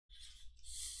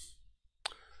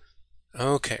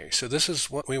Okay, so this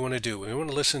is what we want to do. We want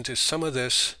to listen to some of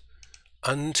this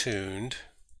untuned.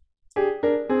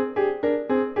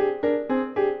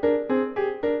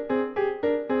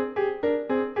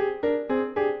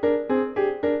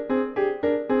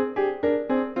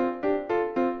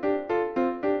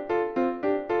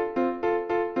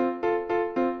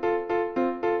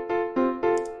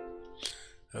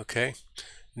 Okay,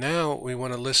 now we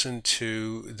want to listen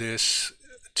to this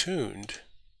tuned.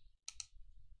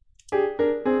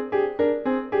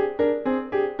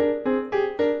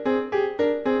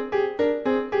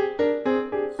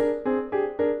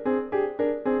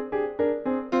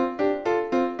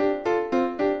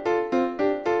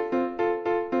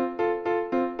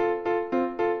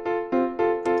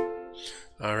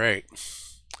 All right,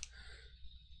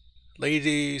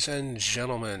 ladies and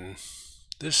gentlemen,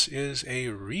 this is a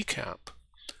recap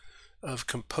of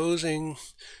composing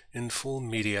in full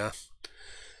media.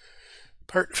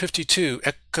 Part 52,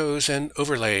 Echoes and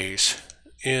Overlays.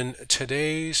 In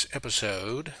today's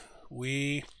episode,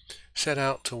 we set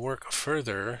out to work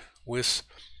further with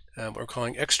what we're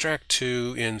calling Extract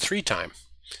 2 in 3-time.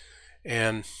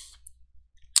 And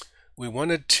we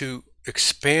wanted to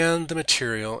expand the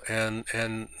material and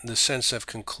the sense of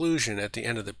conclusion at the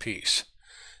end of the piece.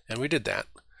 And we did that.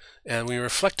 And we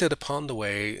reflected upon the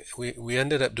way we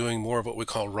ended up doing more of what we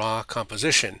call raw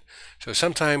composition. So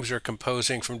sometimes we're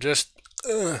composing from just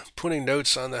putting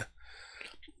notes on the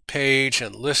page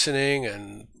and listening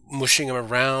and mushing them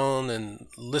around and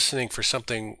listening for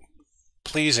something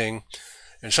pleasing.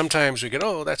 And sometimes we get,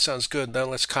 oh, that sounds good, now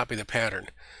let's copy the pattern.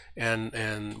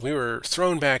 And we were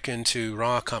thrown back into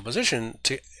raw composition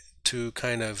to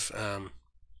kind of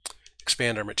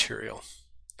expand our material.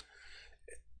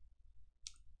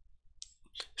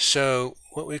 So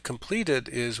what we've completed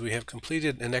is we have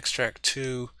completed an Extract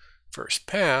 2 first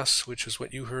pass, which is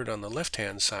what you heard on the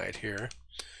left-hand side here.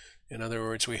 In other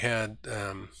words, we had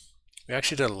we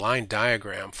actually did a line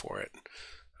diagram for it,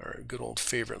 our good old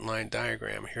favorite line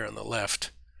diagram here on the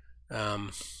left.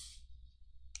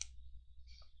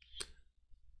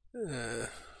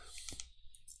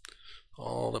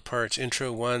 All the parts,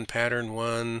 intro 1, pattern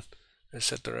 1,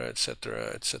 etc.,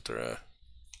 etc., etc.,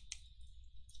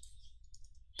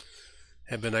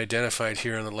 have been identified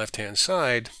here on the left-hand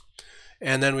side.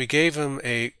 And then we gave them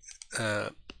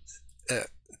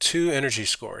two energy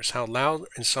scores. How loud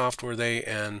and soft were they,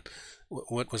 and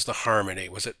what was the harmony?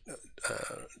 Was it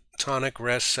tonic,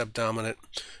 rest, subdominant,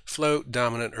 float,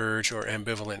 dominant, urge, or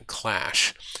ambivalent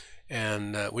clash?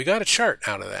 And we got a chart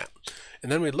out of that.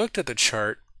 And then we looked at the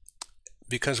chart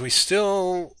because we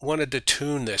still wanted to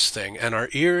tune this thing, and our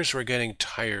ears were getting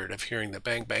tired of hearing the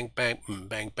bang, bang, bang,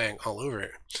 bang, bang all over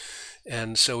it.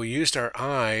 And so we used our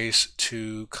eyes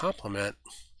to complement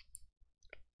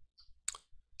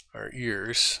our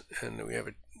ears, and we have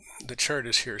the chart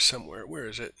is here somewhere. Where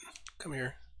is it? Come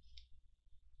here.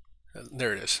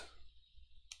 There it is.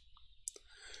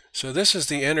 So this is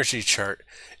the energy chart,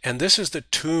 and this is the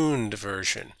tuned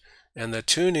version. And the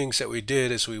tunings that we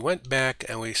did is we went back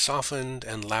and we softened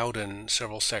and loudened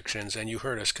several sections, and you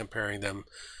heard us comparing them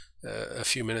a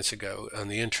few minutes ago on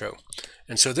the intro.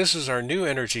 And so this is our new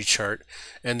energy chart,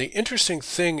 and the interesting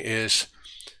thing is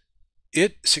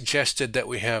it suggested that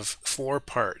we have 4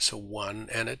 parts, a 1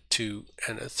 and a 2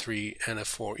 and a 3 and a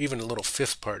 4, even a little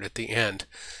 5th part at the end.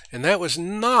 And that was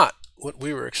not what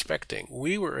we were expecting.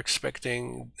 We were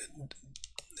expecting,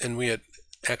 and we had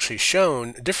actually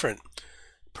shown different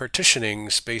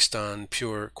partitionings based on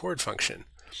pure chord function.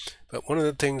 But one of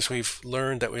the things we've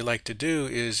learned that we like to do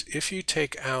is if you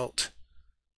take out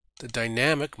the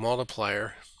dynamic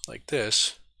multiplier like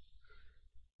this,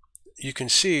 you can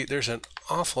see there's an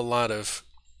awful lot of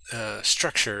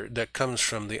structure that comes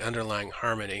from the underlying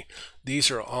harmony. These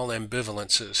are all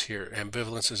ambivalences here,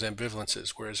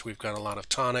 ambivalences, whereas we've got a lot of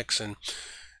tonics and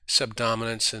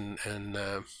subdominants, and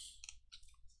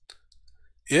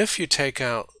if you take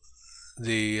out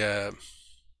the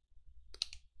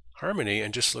harmony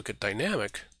and just look at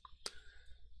dynamic,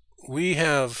 we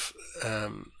have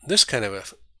this kind of a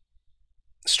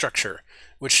structure,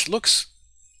 which looks,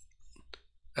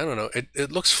 I don't know,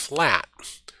 it looks flat,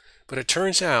 but it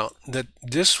turns out that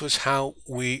this was how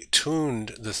we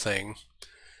tuned the thing,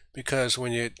 because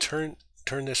when you turn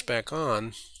this back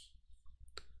on,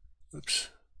 oops,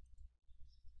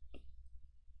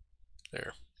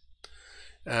 there,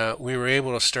 we were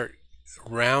able to start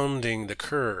rounding the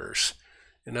curves.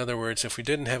 In other words, if we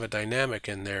didn't have a dynamic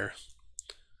in there,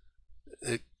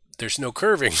 there's no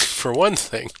curving for one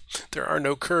thing. There are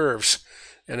no curves,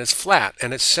 and it's flat,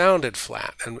 and it sounded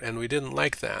flat, and we didn't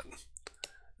like that.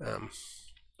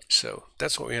 So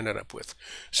that's what we ended up with.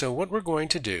 So what we're going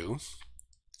to do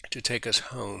to take us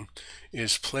home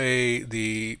is play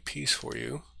the piece for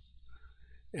you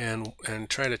and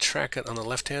try to track it on the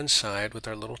left-hand side with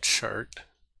our little chart.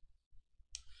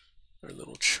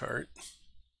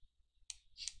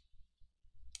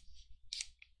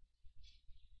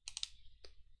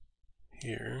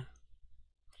 Here,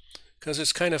 because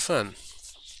it's kind of fun.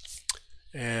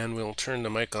 And we'll turn the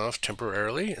mic off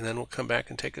temporarily, and then we'll come back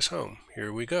and take us home.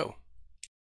 Here we go.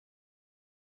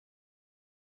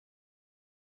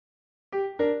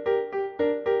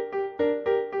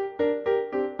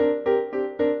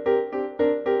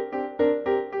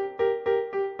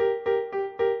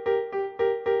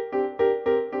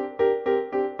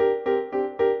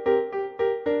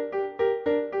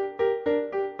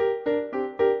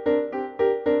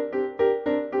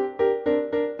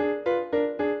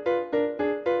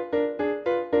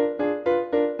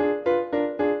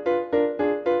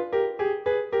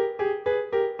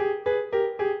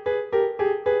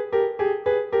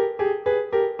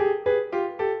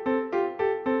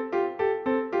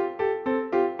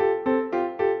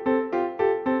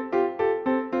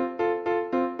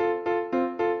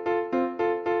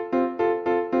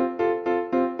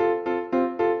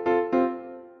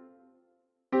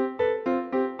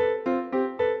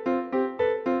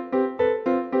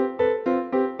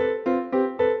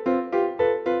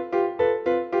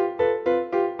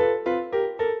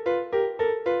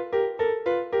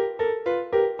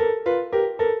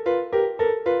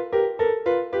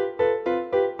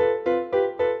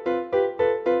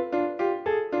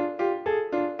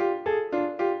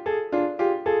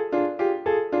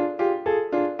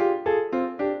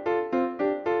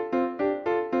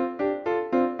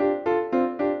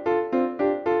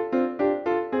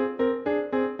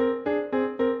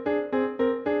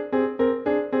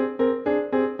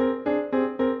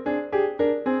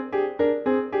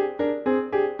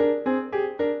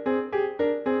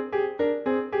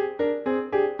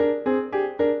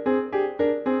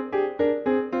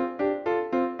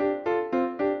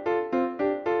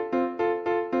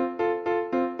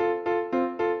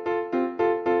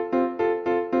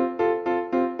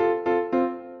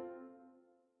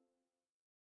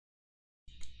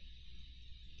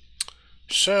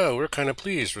 So we're kind of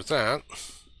pleased with that.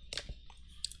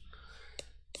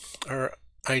 Our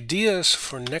ideas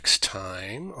for next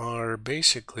time are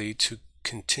basically to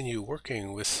continue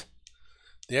working with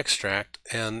the extract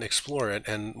and explore it.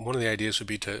 And one of the ideas would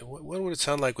be to, what would it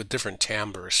sound like with different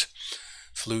timbres?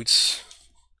 Flutes,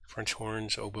 French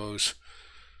horns, oboes,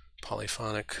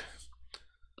 polyphonic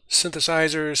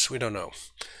synthesizers, we don't know.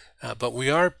 But we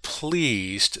are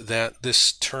pleased that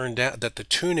this turned out, that the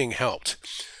tuning helped.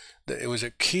 It was a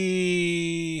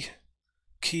key,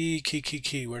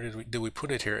 where did we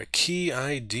put it here? A key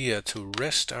idea to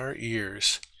rest our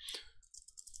ears.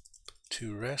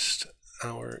 To rest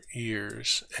our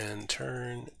ears and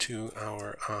turn to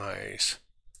our eyes.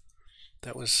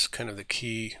 That was kind of the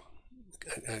key,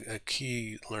 a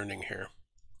key learning here.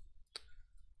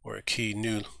 Or a key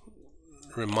new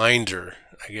reminder,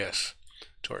 I guess,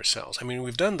 to ourselves. I mean,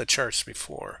 we've done the charts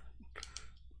before,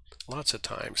 lots of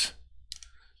times.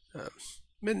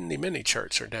 Many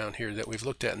charts are down here that we've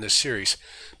looked at in this series,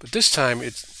 but this time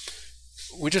we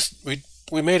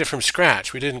made it from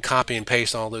scratch. We didn't copy and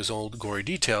paste all those old gory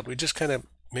detailed. We just kind of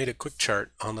made a quick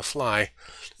chart on the fly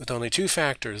with only two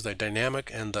factors, the dynamic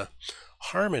and the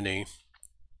harmony,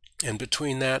 and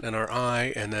between that and our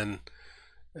eye, and then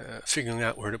figuring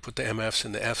out where to put the MFs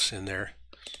and the Fs in there,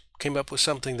 came up with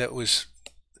something that was,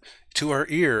 to our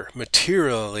ear,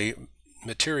 materially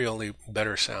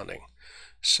better sounding.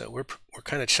 So we're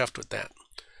kind of chuffed with that.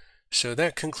 So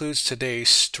that concludes today's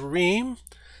stream.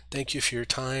 Thank you for your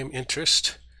time,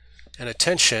 interest, and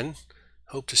attention.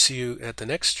 Hope to see you at the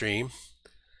next stream.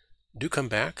 Do come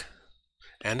back.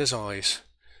 And as always,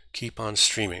 keep on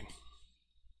streaming.